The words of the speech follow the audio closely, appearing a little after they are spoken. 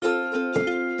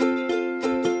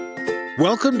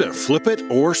Welcome to Flip It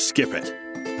or Skip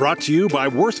It, brought to you by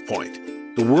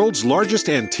WorthPoint, the world's largest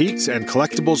antiques and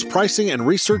collectibles pricing and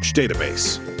research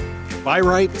database. Buy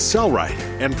right, sell right,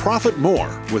 and profit more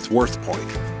with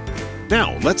WorthPoint.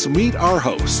 Now, let's meet our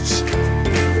hosts.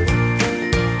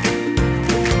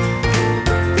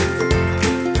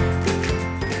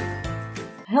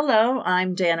 Hello,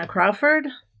 I'm Dana Crawford.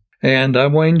 And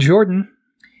I'm Wayne Jordan.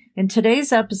 In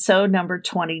today's episode, number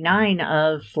 29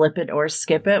 of Flip It or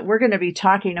Skip It, we're going to be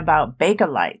talking about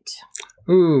Bakelite.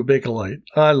 Ooh, Bakelite.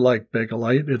 I like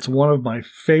Bakelite. It's one of my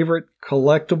favorite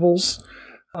collectibles.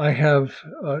 I have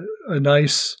a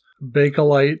nice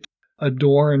Bakelite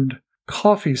adorned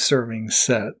coffee serving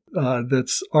set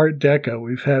that's Art Deco.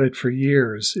 We've had it for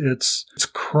years. It's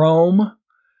chrome,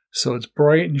 so it's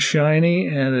bright and shiny,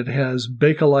 and it has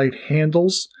Bakelite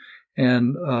handles,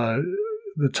 and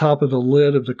the top of the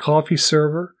lid of the coffee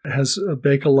server has a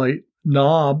Bakelite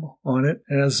knob on it.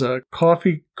 It has a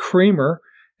coffee creamer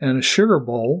and a sugar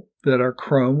bowl that are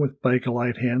chrome with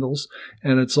Bakelite handles,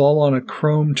 and it's all on a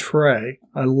chrome tray.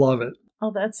 I love it.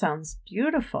 Oh, that sounds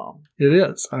beautiful. It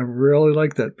is. I really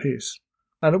like that piece.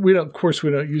 Of course, we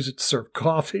don't use it to serve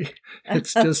coffee.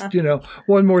 It's just,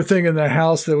 one more thing in the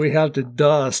house that we have to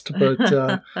dust, but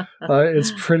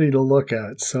it's pretty to look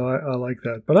at. So I like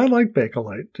that. But I like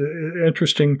Bakelite.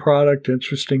 Interesting product,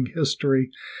 interesting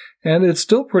history. And it's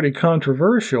still pretty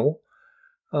controversial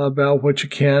about what you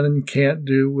can and can't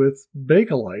do with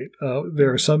Bakelite.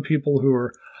 There are some people who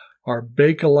are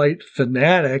Bakelite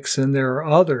fanatics, and there are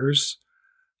others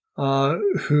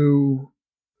who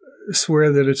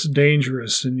swear that it's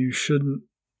dangerous and you shouldn't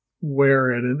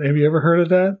wear it. And have you ever heard of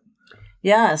that?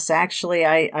 Yes, actually,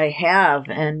 I have.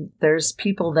 And there's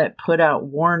people that put out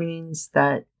warnings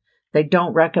that they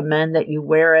don't recommend that you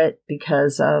wear it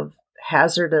because of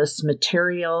hazardous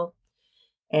material.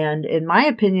 And in my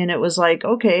opinion, it was like,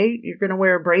 okay, you're going to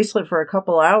wear a bracelet for a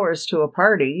couple hours to a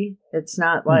party. It's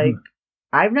not like,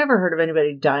 I've never heard of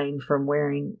anybody dying from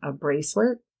wearing a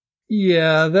bracelet.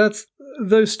 Yeah,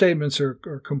 those statements are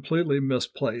completely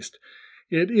misplaced.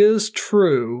 It is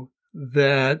true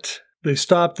that they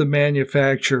stopped the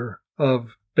manufacture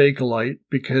of Bakelite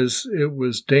because it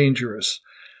was dangerous.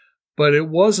 But it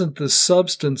wasn't the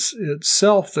substance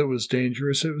itself that was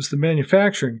dangerous, it was the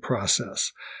manufacturing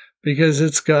process, because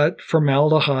it's got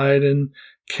formaldehyde and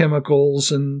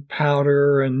chemicals and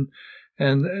powder and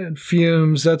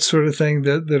fumes, that sort of thing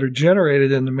that are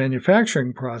generated in the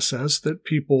manufacturing process that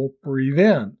people breathe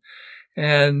in.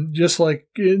 And just like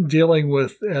in dealing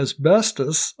with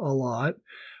asbestos a lot,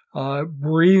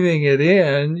 breathing it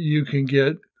in, you can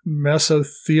get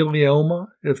mesothelioma,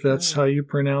 if that's how you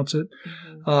pronounce it.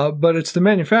 But it's the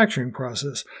manufacturing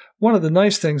process. One of the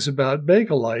nice things about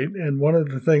Bakelite, and one of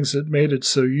the things that made it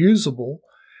so usable,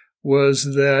 was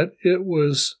that it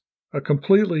was a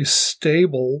completely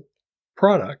stable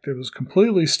product. It was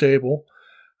completely stable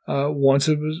once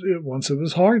it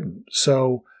was hardened.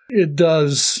 So it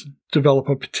does develop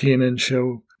a patina and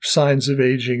show signs of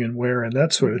aging and wear and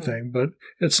that sort of thing. But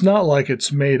it's not like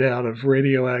it's made out of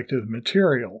radioactive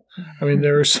material. I mean,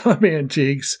 there are some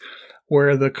antiques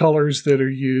where the colors that are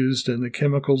used and the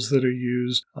chemicals that are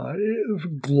used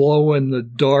glow in the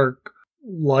dark,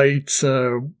 lights,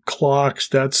 clocks,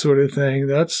 that sort of thing.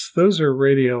 Those are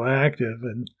radioactive,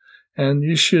 and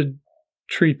you should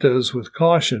treat those with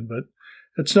caution. But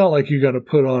it's not like you got to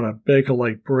put on a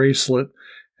Bakelite bracelet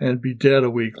and be dead a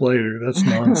week later. That's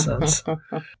nonsense.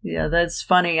 Yeah, that's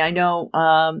funny. I know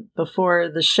before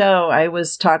the show, I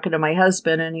was talking to my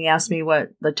husband, and he asked me what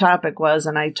the topic was,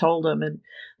 and I told him, and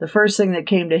the first thing that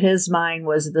came to his mind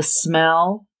was the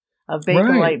smell of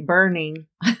Bakelite burning.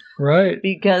 Right.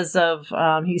 Because of,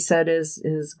 he said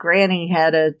his granny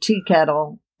had a tea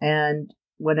kettle, and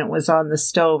when it was on the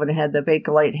stove, and it had the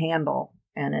Bakelite handle,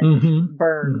 and it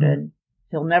burned, and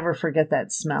he'll never forget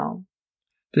that smell.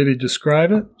 Did he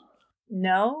describe it?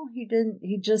 No, he didn't.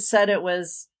 He just said it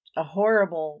was a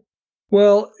horrible.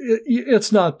 Well,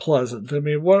 it's not pleasant. I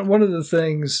mean, one of the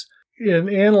things in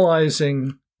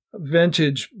analyzing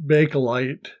vintage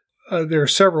Bakelite, there are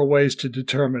several ways to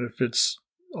determine if it's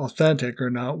authentic or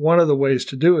not. One of the ways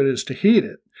to do it is to heat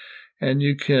it. And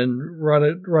you can run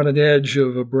an edge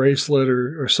of a bracelet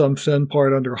or some thin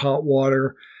part under hot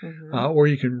water, or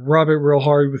you can rub it real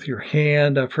hard with your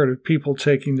hand. I've heard of people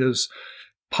taking those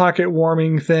pocket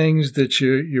warming things that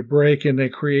you break and they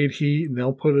create heat, and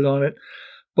they'll put it on it.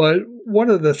 But one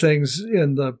of the things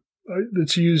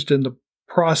that's used in the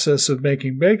process of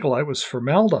making Bakelite was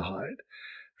formaldehyde.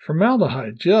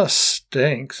 Formaldehyde just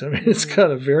stinks. I mean, it's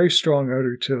got a very strong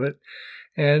odor to it.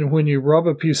 And when you rub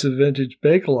a piece of vintage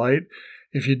Bakelite,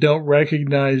 if you don't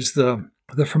recognize the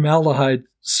the formaldehyde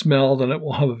smell, then it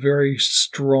will have a very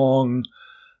strong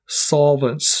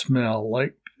solvent smell,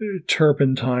 like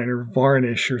turpentine or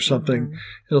varnish or something.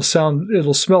 Mm-hmm.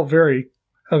 It'll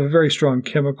have a very strong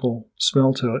chemical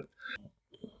smell to it.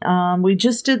 We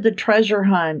just did the treasure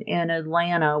hunt in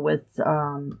Atlanta with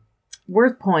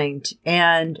WorthPoint,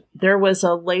 and there was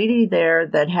a lady there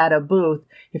that had a booth.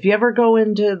 If you ever go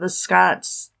into the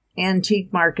Scott's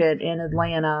Antique Market in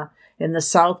Atlanta, in the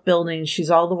South Building, she's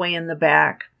all the way in the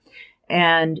back,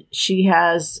 and she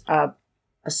has a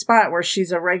spot where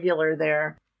she's a regular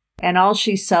there, and all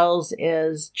she sells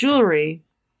is jewelry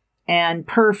and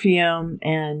perfume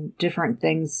and different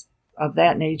things of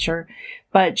that nature.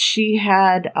 But she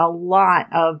had a lot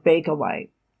of Bakelite,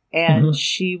 and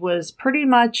she was pretty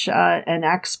much an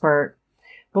expert.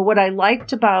 But what I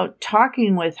liked about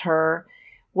talking with her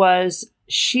was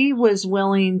she was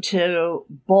willing to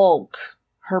bulk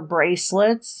her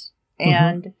bracelets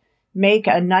and make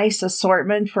a nice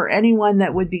assortment for anyone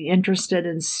that would be interested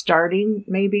in starting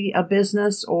maybe a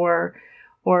business or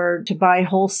to buy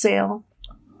wholesale,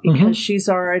 because she's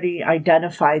already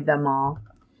identified them all.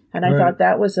 And I thought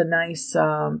that was a nice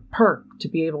perk to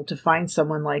be able to find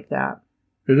someone like that.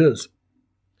 It is.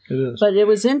 It is. But it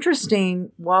was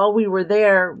interesting. While we were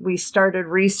there, we started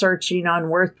researching on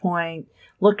WorthPoint,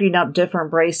 looking up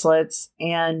different bracelets.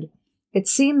 And it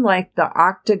seemed like the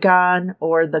octagon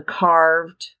or the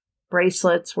carved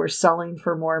bracelets were selling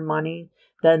for more money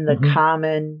than the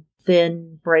common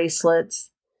thin bracelets.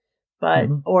 But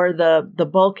or the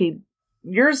bulky.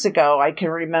 Years ago, I can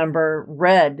remember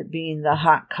red being the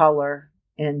hot color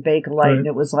in Bakelite. And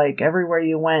it was like everywhere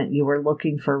you went, you were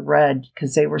looking for red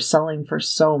because they were selling for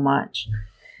so much.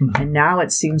 And now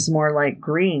it seems more like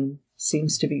green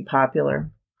seems to be popular.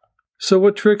 So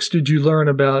what tricks did you learn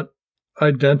about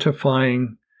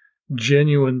identifying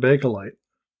genuine Bakelite?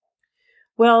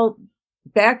 Well,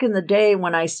 back in the day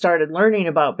when I started learning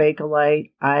about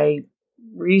Bakelite, I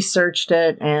researched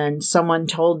it, and someone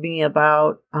told me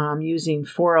about using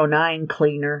 409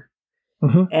 cleaner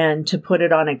and to put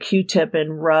it on a Q-tip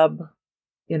and rub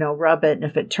it. And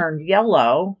if it turned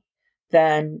yellow,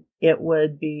 then it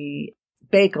would be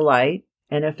Bakelite.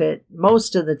 And if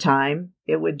most of the time,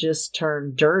 it would just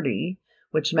turn dirty,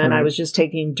 which meant I was just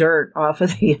taking dirt off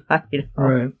of the item.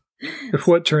 Right. If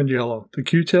what turned yellow? The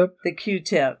Q-tip? The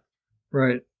Q-tip.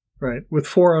 Right. With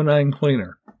 409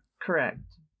 cleaner. Correct.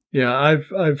 Yeah,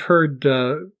 I've heard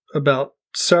about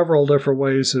several different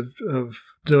ways of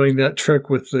doing that trick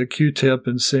with the Q-tip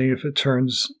and seeing if it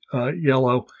turns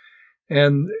yellow.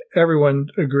 And everyone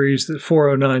agrees that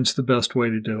 409 is the best way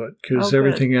to do it, because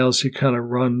everything else you kind of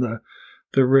run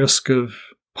the risk of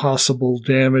possible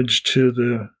damage to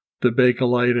the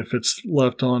Bakelite if it's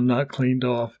left on, not cleaned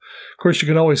off. Of course, you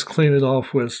can always clean it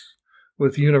off with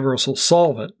universal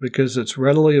solvent because it's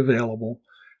readily available.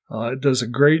 It does a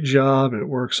great job. It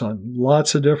works on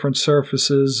lots of different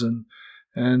surfaces,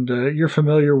 and you're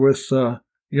familiar with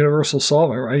universal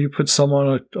solvent, right? You put some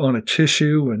on a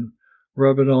tissue and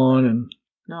rub it on, and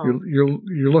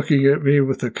you're looking at me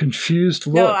with a confused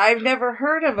look. No, I've never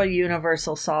heard of a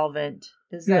universal solvent.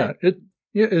 It's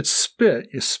spit.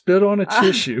 You spit on a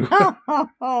tissue.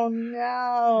 Oh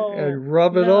no! And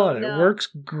rub it on. It works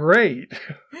great.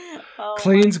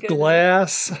 Cleans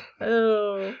glass.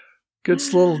 Oh.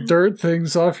 Gets little dirt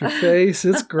things off your face.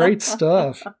 It's great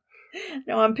stuff.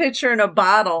 No, I'm picturing a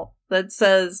bottle that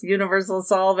says universal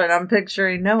solvent. I'm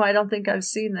picturing, I don't think I've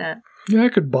seen that. Yeah, I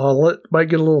could bottle it. Might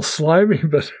get a little slimy,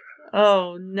 but...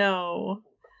 Oh, no.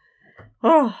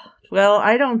 Oh, well,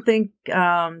 I don't think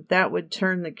that would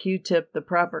turn the Q-tip the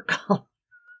proper color.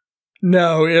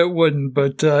 No, it wouldn't.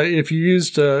 But if you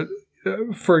used,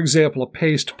 for example, a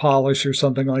paste polish or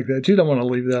something like that, you don't want to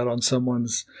leave that on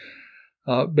someone's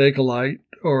Bakelite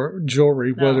or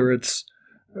jewelry, whether it's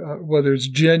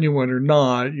genuine or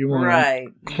not. You want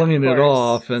to clean it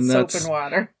off, and soap and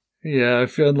water. Yeah,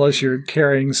 unless you're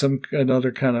carrying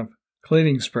another kind of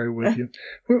cleaning spray with you.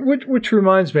 Which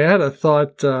reminds me, I had a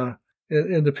thought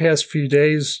in the past few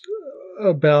days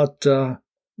about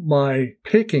my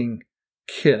picking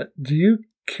kit. Do you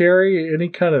carry any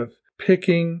kind of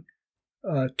picking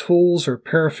tools or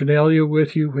paraphernalia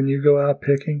with you when you go out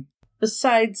picking?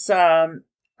 Besides,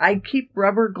 I keep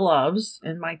rubber gloves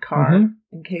in my car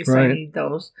in case I need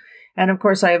those. And of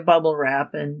course, I have bubble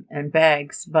wrap and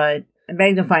bags, but a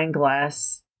magnifying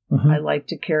glass I like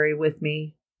to carry with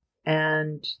me.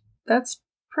 And that's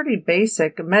pretty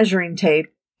basic. A measuring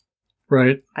tape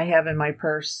I have in my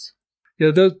purse. Yeah,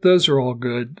 those are all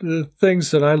good. The things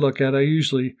that I look at, I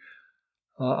usually,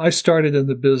 I started in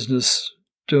the business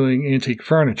doing antique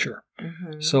furniture.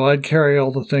 Mm-hmm. So I'd carry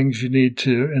all the things you need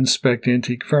to inspect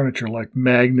antique furniture, like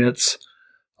magnets,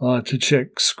 to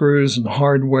check screws and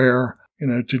hardware,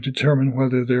 to determine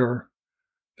whether they're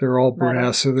all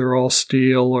brass or they're all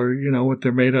steel, or, what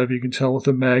they're made of. You can tell with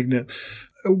a magnet.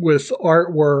 With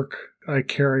artwork, I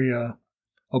carry a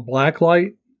black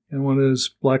light, and one of those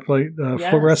black light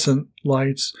fluorescent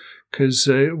lights, because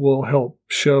it will help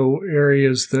show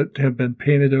areas that have been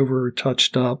painted over or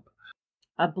touched up.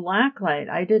 A black light.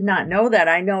 I did not know that.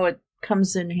 I know it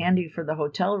comes in handy for the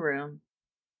hotel room.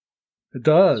 It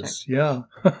does, yeah.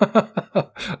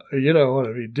 You don't want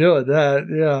to be doing that,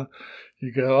 yeah.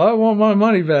 You go, I want my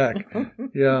money back.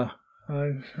 Yeah,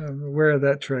 I'm aware of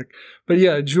that trick. But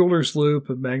yeah, a jeweler's loupe,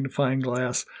 a magnifying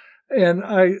glass. And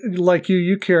I, like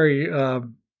you carry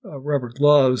rubber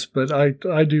gloves, but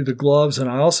I do the gloves, and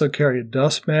I also carry a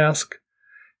dust mask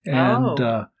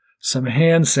and some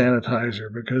hand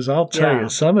sanitizer, because I'll tell you,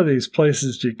 some of these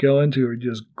places you go into are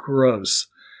just gross.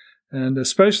 And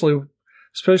especially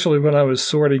when I was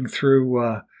sorting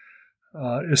through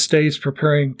estates,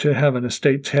 preparing to have an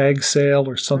estate tag sale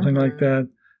or something like that.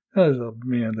 Oh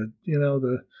man,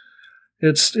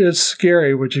 it's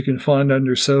scary what you can find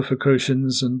under sofa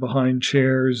cushions and behind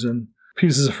chairs and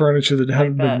pieces of furniture that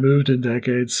haven't been moved in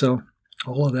decades. So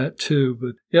all of that too.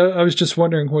 But yeah, I was just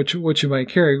wondering what you might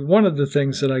carry. One of the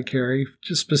things that I carry,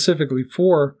 just specifically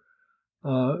for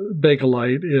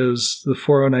Bakelite, is the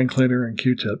 409 cleaner and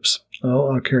Q-tips.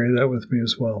 I'll carry that with me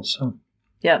as well. So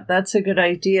yeah, that's a good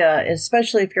idea,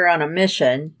 especially if you're on a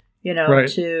mission, right,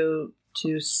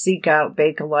 to seek out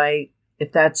Bakelite,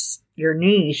 if that's your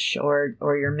niche or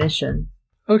your mission.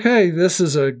 Okay, this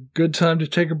is a good time to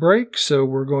take a break, so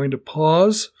we're going to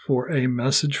pause for a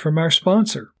message from our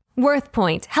sponsor.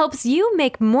 WorthPoint helps you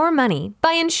make more money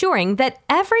by ensuring that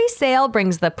every sale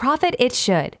brings the profit it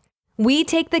should. We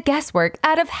take the guesswork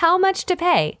out of how much to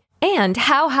pay and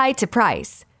how high to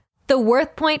price. The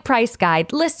WorthPoint Price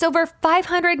Guide lists over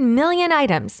 500 million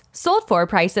items, sold for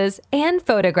prices, and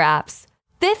photographs.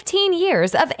 15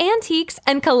 years of antiques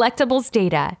and collectibles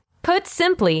data. Put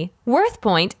simply,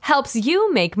 WorthPoint helps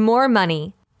you make more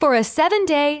money. For a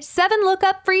 7-day,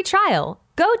 7-lookup free trial,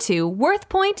 go to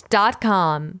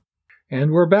worthpoint.com.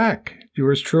 And we're back.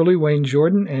 Yours truly, Wayne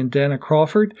Jordan and Dana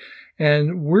Crawford,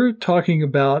 and we're talking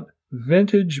about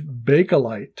vintage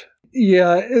Bakelite.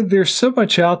 Yeah, there's so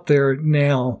much out there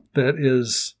now that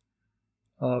is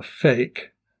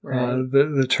fake. Right.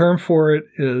 The term for it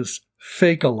is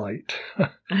Fakelite.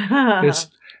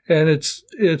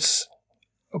 It's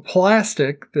a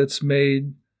plastic that's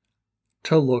made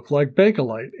to look like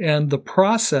Bakelite, and the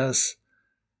process,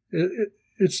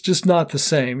 it's just not the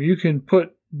same. You can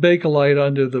put Bakelite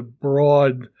under the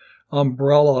broad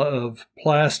umbrella of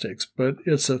plastics, but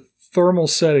it's a thermal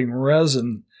setting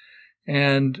resin,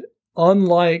 and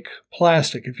unlike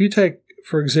plastic, if you take,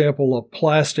 for example, a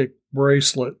plastic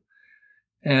bracelet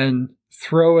and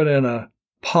throw it in a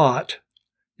pot,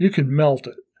 you can melt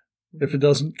it. If it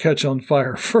doesn't catch on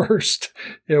fire first,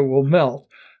 it will melt.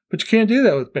 But you can't do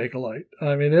that with Bakelite.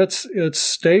 I mean, it's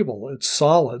stable, it's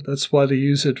solid. That's why they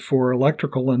use it for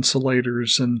electrical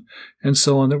insulators and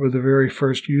so on, that were the very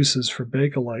first uses for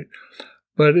Bakelite.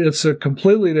 But it's a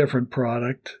completely different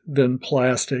product than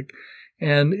plastic,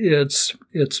 and it's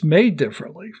made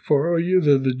differently. For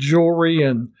the jewelry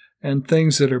and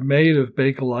things that are made of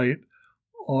Bakelite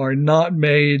are not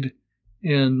made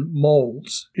in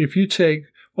molds. If you take,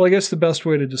 well, I guess the best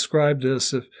way to describe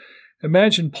this,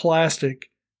 imagine plastic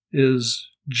is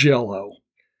Jell-O,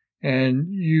 and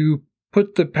you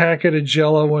put the packet of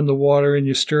Jell-O in the water and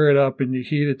you stir it up and you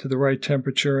heat it to the right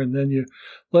temperature, and then you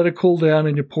let it cool down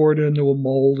and you pour it into a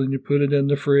mold and you put it in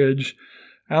the fridge.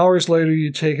 Hours later,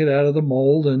 you take it out of the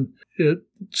mold and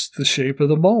it's the shape of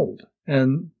the mold.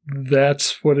 And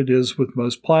that's what it is with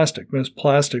most plastic. Most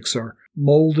plastics are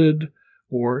molded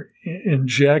or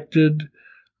injected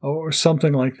or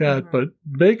something like that. Mm-hmm. But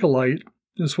Bakelite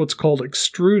is what's called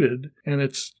extruded, and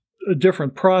it's a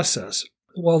different process.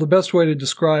 Well, the best way to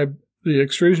describe the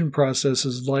extrusion process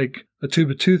is like a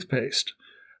tube of toothpaste.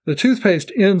 The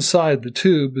toothpaste inside the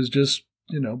tube is just,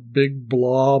 big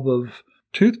blob of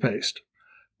toothpaste.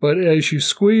 But as you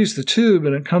squeeze the tube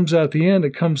and it comes out the end,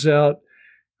 it comes out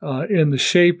in the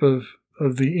shape of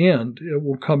the end. It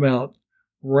will come out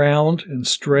round and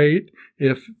straight.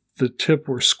 If the tip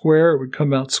were square, it would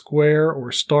come out square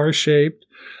or star-shaped.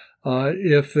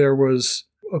 If there was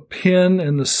a pin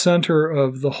in the center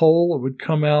of the hole, it would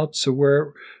come out so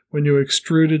where when you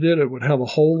extruded it, it would have a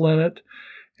hole in it.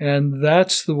 And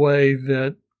that's the way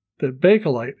that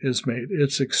Bakelite is made.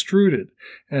 It's extruded,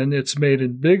 and it's made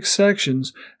in big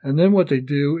sections. And then what they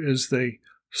do is they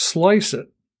slice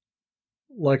it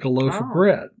like a loaf of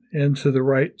bread into the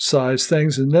right size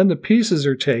things. And then the pieces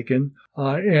are taken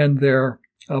and they're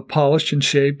polished and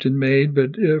shaped and made.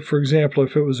 But for example,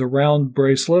 if it was a round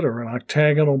bracelet or an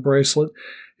octagonal bracelet,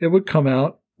 it would come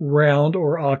out round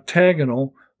or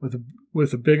octagonal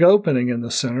with a big opening in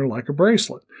the center like a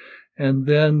bracelet. And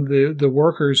then the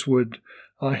workers would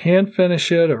hand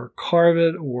finish it or carve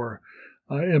it or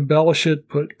embellish it,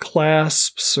 put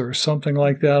clasps or something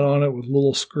like that on it with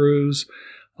little screws.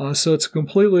 So it's a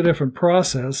completely different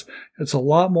process. It's a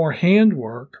lot more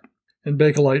handwork in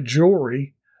Bakelite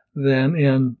jewelry than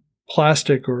in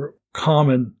plastic or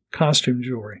common costume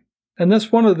jewelry. And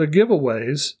that's one of the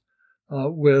giveaways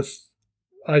with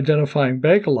identifying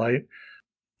Bakelite.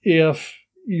 If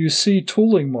you see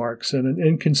tooling marks in an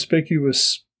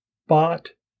inconspicuous spot,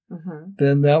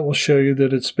 then that will show you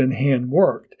that it's been hand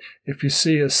worked. If you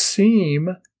see a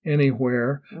seam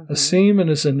anywhere, a seam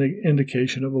is an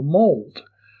indication of a mold.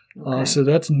 So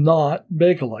that's not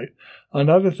Bakelite.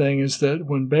 Another thing is that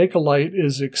when Bakelite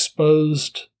is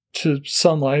exposed to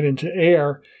sunlight and to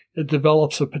air, it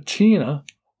develops a patina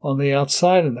on the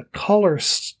outside and the color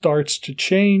starts to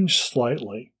change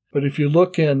slightly. But if you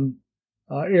look in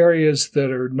areas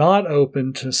that are not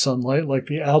open to sunlight, like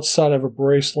the outside of a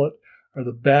bracelet or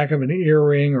the back of an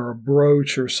earring or a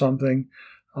brooch or something,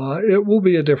 it will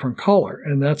be a different color.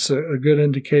 And that's a good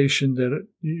indication that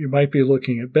you might be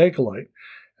looking at Bakelite.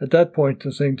 At that point,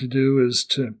 the thing to do is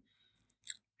to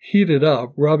heat it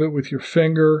up, rub it with your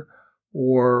finger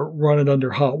or run it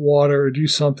under hot water or do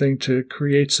something to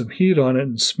create some heat on it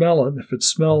and smell it. If it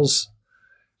smells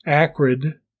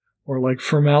acrid or like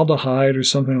formaldehyde or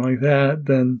something like that,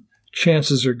 then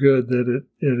chances are good that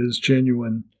it is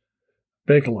genuine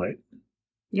Bakelite.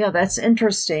 Yeah, that's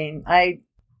interesting. I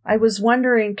was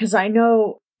wondering, because I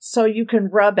know, so you can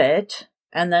rub it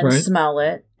and then smell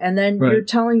it. And then you're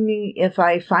telling me if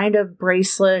I find a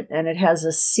bracelet and it has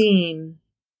a seam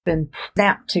been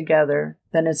snapped together,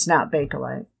 then it's not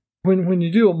Bakelite. When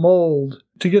you do a mold,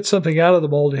 to get something out of the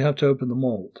mold, you have to open the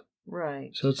mold.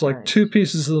 Right. So it's like two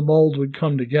pieces of the mold would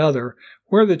come together.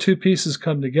 Where the two pieces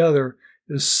come together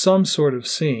is some sort of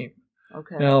seam.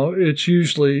 Okay. Now, it's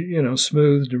usually,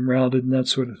 smoothed and rounded and that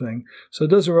sort of thing. So it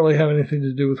doesn't really have anything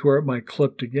to do with where it might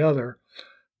clip together.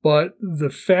 But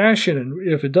the fashion, and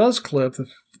if it does clip,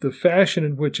 the fashion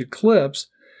in which it clips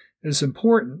is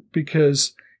important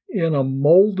because in a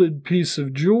molded piece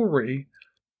of jewelry,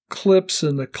 clips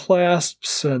and the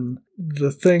clasps and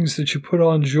the things that you put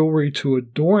on jewelry to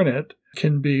adorn it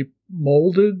can be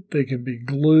molded, they can be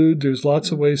glued. There's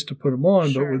lots of ways to put them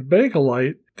on. But with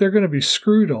Bakelite, they're going to be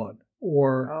screwed on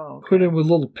or put in with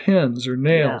little pins or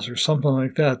nails or something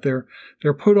like that.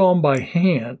 They're put on by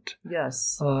hand.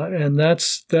 Yes. And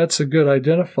that's a good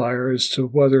identifier as to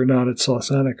whether or not it's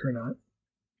authentic or not.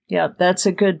 Yeah, that's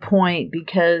a good point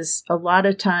because a lot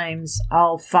of times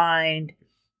I'll find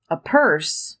a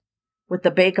purse with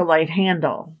the Bakelite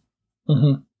handle.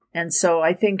 Mm-hmm. And so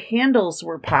I think handles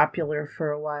were popular for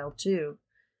a while too.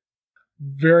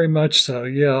 Very much so,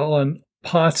 yeah. On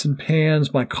pots and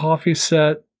pans, my coffee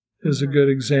set is a good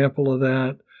example of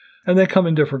that. And they come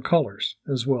in different colors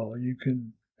as well.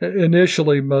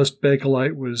 Initially, most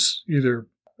Bakelite was either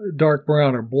dark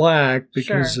brown or black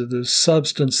because of the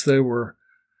substance they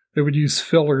would use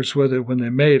fillers with it when they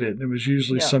made it. It was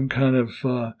usually some kind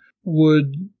of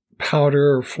wood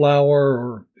powder or flour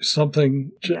or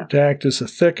something to act as a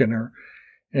thickener.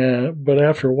 But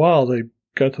after a while, they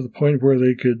got to the point where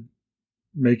they could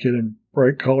make it in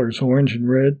bright colors, orange and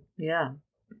red,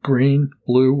 green,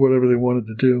 blue, whatever they wanted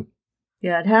to do.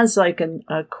 Yeah, it has like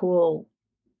a cool,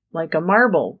 like a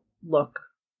marble look.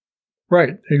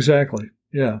 Right, exactly,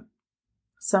 yeah.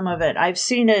 Some of it. I've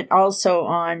seen it also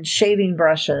on shaving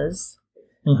brushes,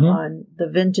 on the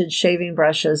vintage shaving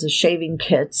brushes, the shaving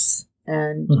kits,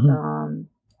 and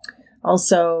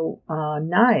also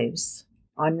knives,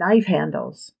 on knife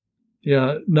handles.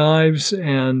 Yeah, knives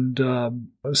and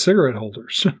cigarette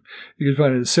holders. You can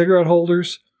find it in cigarette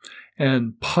holders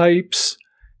and pipes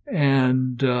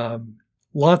and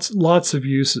lots of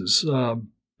uses.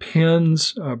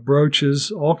 Pins, brooches,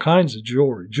 all kinds of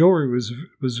jewelry. Jewelry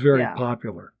was very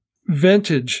popular.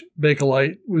 Vintage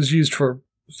Bakelite was used for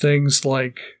things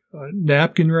like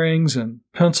napkin rings and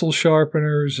pencil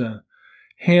sharpeners and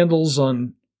handles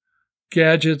on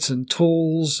gadgets and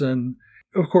tools. And,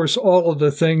 of course, all of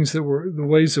the things that were the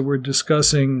ways that we're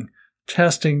discussing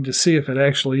testing to see if it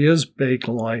actually is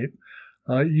Bakelite.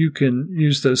 You can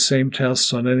use those same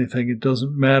tests on anything. It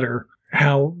doesn't matter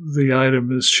how the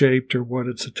item is shaped or what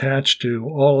it's attached to.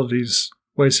 All of these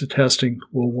ways of testing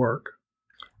will work.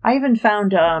 I even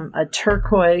found a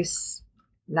turquoise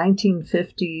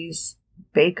 1950s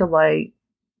Bakelite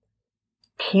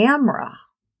camera.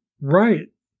 Right.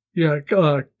 Yeah,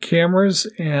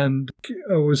 cameras and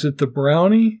was it the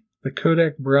Brownie? The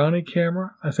Kodak Brownie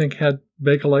camera, I think, had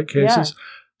Bakelite cases. Yeah.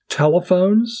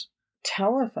 Telephones.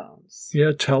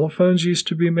 Yeah, telephones used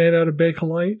to be made out of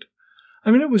Bakelite.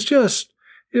 I mean, it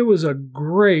was a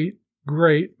great,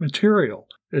 great material.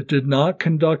 It did not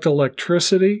conduct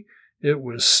electricity. It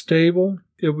was stable.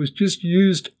 It was just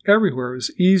used everywhere. It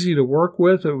was easy to work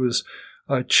with. It was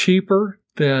cheaper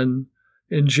than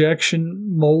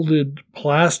injection molded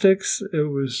plastics. It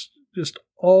was just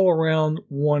all around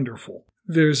wonderful.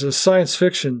 There's a science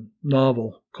fiction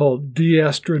novel called Die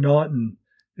Astronauten,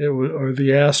 or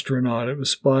The Astronaut. It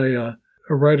was by a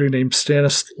writer named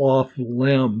Stanislav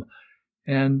Lem.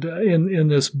 And in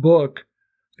this book,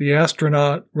 the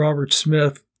astronaut Robert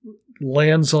Smith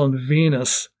lands on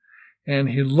Venus, and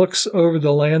he looks over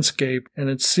the landscape, and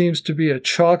it seems to be a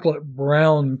chocolate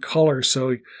brown color. So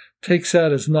he takes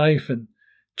out his knife and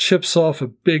chips off a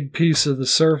big piece of the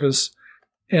surface,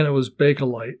 and it was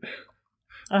Bakelite.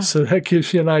 So that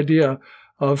gives you an idea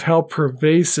of how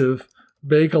pervasive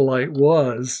Bakelite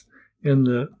was in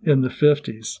the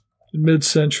 50s,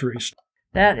 mid-century.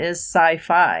 That is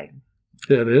sci-fi.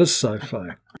 It is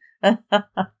sci-fi.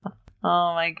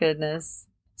 Oh my goodness.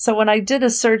 So when I did a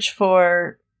search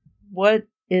for what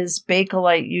is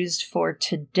Bakelite used for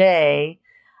today,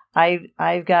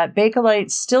 I've got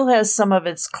Bakelite still has some of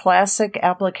its classic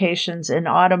applications in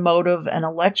automotive and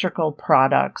electrical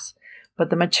products, but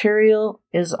the material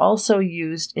is also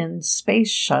used in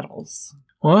space shuttles.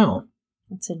 Wow.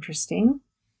 That's interesting.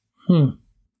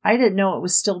 I didn't know it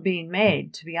was still being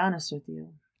made, to be honest with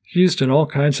you. Used in all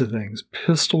kinds of things.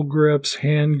 Pistol grips,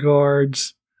 hand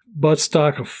guards,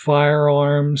 buttstock of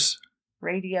firearms.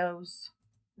 Radios,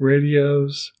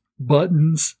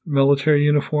 buttons, military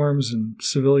uniforms, and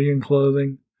civilian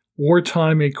clothing.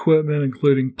 Wartime equipment,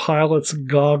 including pilots'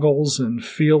 goggles and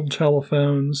field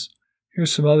telephones.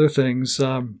 Here's some other things.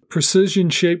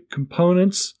 Precision-shaped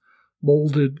components,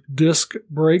 molded disc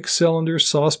brake cylinders,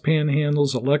 saucepan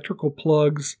handles, electrical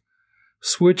plugs,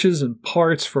 switches and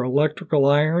parts for electrical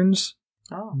irons,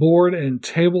 board and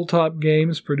tabletop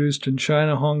games produced in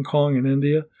China, Hong Kong, and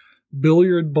India,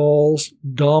 billiard balls,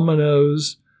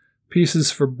 dominoes,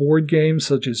 pieces for board games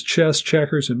such as chess,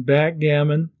 checkers, and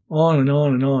backgammon, on and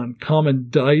on and on. Common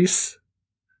dice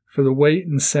for the weight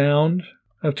and sound.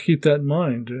 I have to keep that in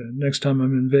mind next time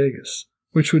I'm in Vegas,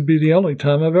 which would be the only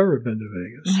time I've ever been to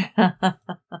Vegas.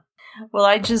 Well,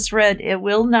 I just read, "It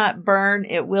will not burn,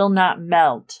 it will not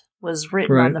melt," was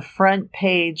written on the front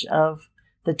page of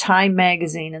the Time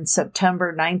magazine in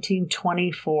September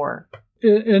 1924.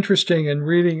 Interesting. And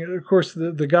reading, of course,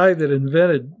 the guy that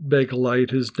invented Bakelite,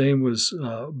 his name was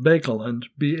Baekeland,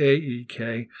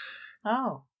 B-A-E-K.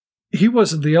 Oh. He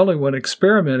wasn't the only one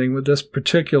experimenting with this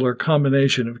particular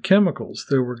combination of chemicals.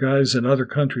 There were guys in other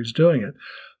countries doing it,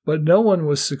 but no one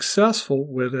was successful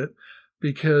with it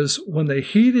because when they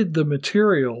heated the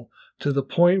material to the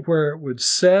point where it would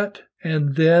set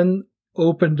and then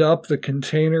opened up the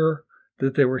container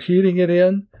that they were heating it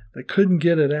in, they couldn't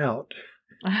get it out.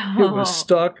 It was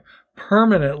stuck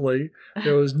permanently.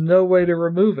 There was no way to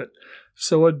remove it.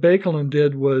 So what Baekeland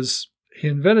did was he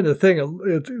invented a thing.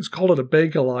 It's called a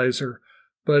bakelizer,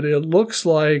 but it looks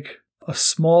like a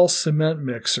small cement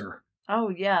mixer. Oh,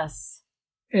 yes.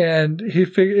 And he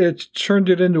it turned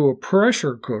it into a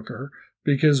pressure cooker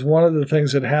because one of the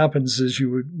things that happens is you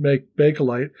would make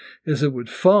Bakelite is it would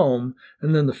foam,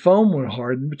 and then the foam would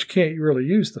harden, but you can't really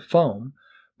use the foam.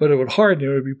 But it would harden,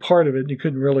 it would be part of it, and you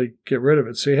couldn't really get rid of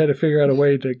it. So you had to figure out a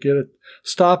way to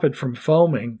stop it from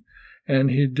foaming.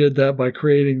 And he did that by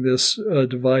creating this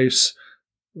device,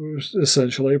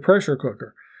 essentially a pressure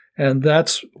cooker. And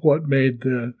that's what made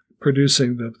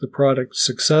producing the product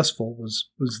successful was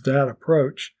that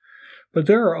approach. But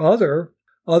there are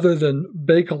other than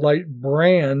Bakelite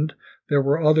brand, there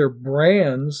were other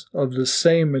brands of the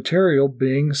same material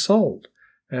being sold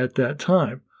at that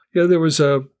time. Yeah, there was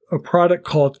a product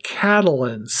called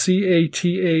Catalin,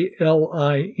 C-A-T-A-L-I-N,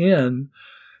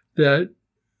 that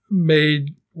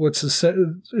made what's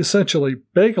essentially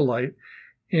Bakelite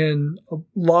in a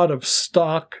lot of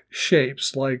stock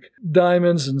shapes, like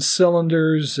diamonds and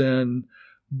cylinders and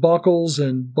buckles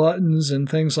and buttons and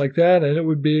things like that, and it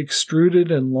would be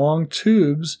extruded in long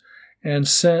tubes and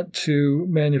sent to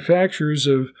manufacturers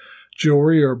of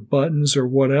jewelry or buttons or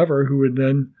whatever, who would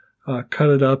then cut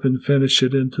it up and finish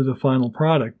it into the final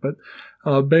product. But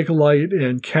Bakelite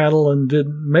and Catalin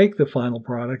didn't make the final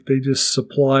product. They just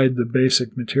supplied the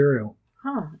basic material.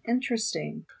 Huh,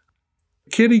 interesting.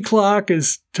 Kitty Clock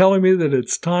is telling me that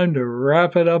it's time to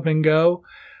wrap it up and go.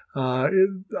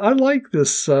 I like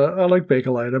this. I like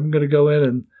Bakelite. I'm going to go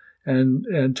in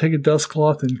and take a dust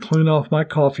cloth and clean off my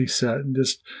coffee set and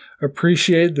just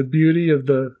appreciate the beauty of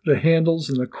the handles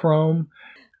and the chrome.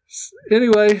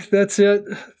 Anyway, that's it.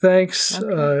 Thanks,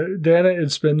 okay. Dana.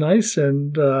 It's been nice,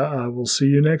 and I will see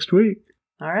you next week.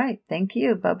 All right. Thank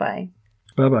you. Bye-bye.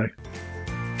 Bye-bye.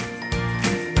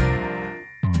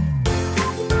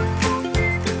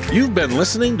 You've been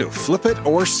listening to Flip It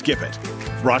or Skip It,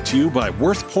 brought to you by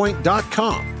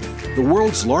WorthPoint.com, the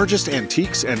world's largest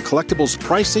antiques and collectibles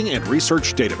pricing and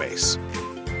research database.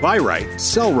 Buy right,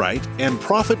 sell right, and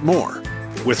profit more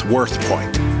with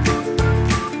WorthPoint.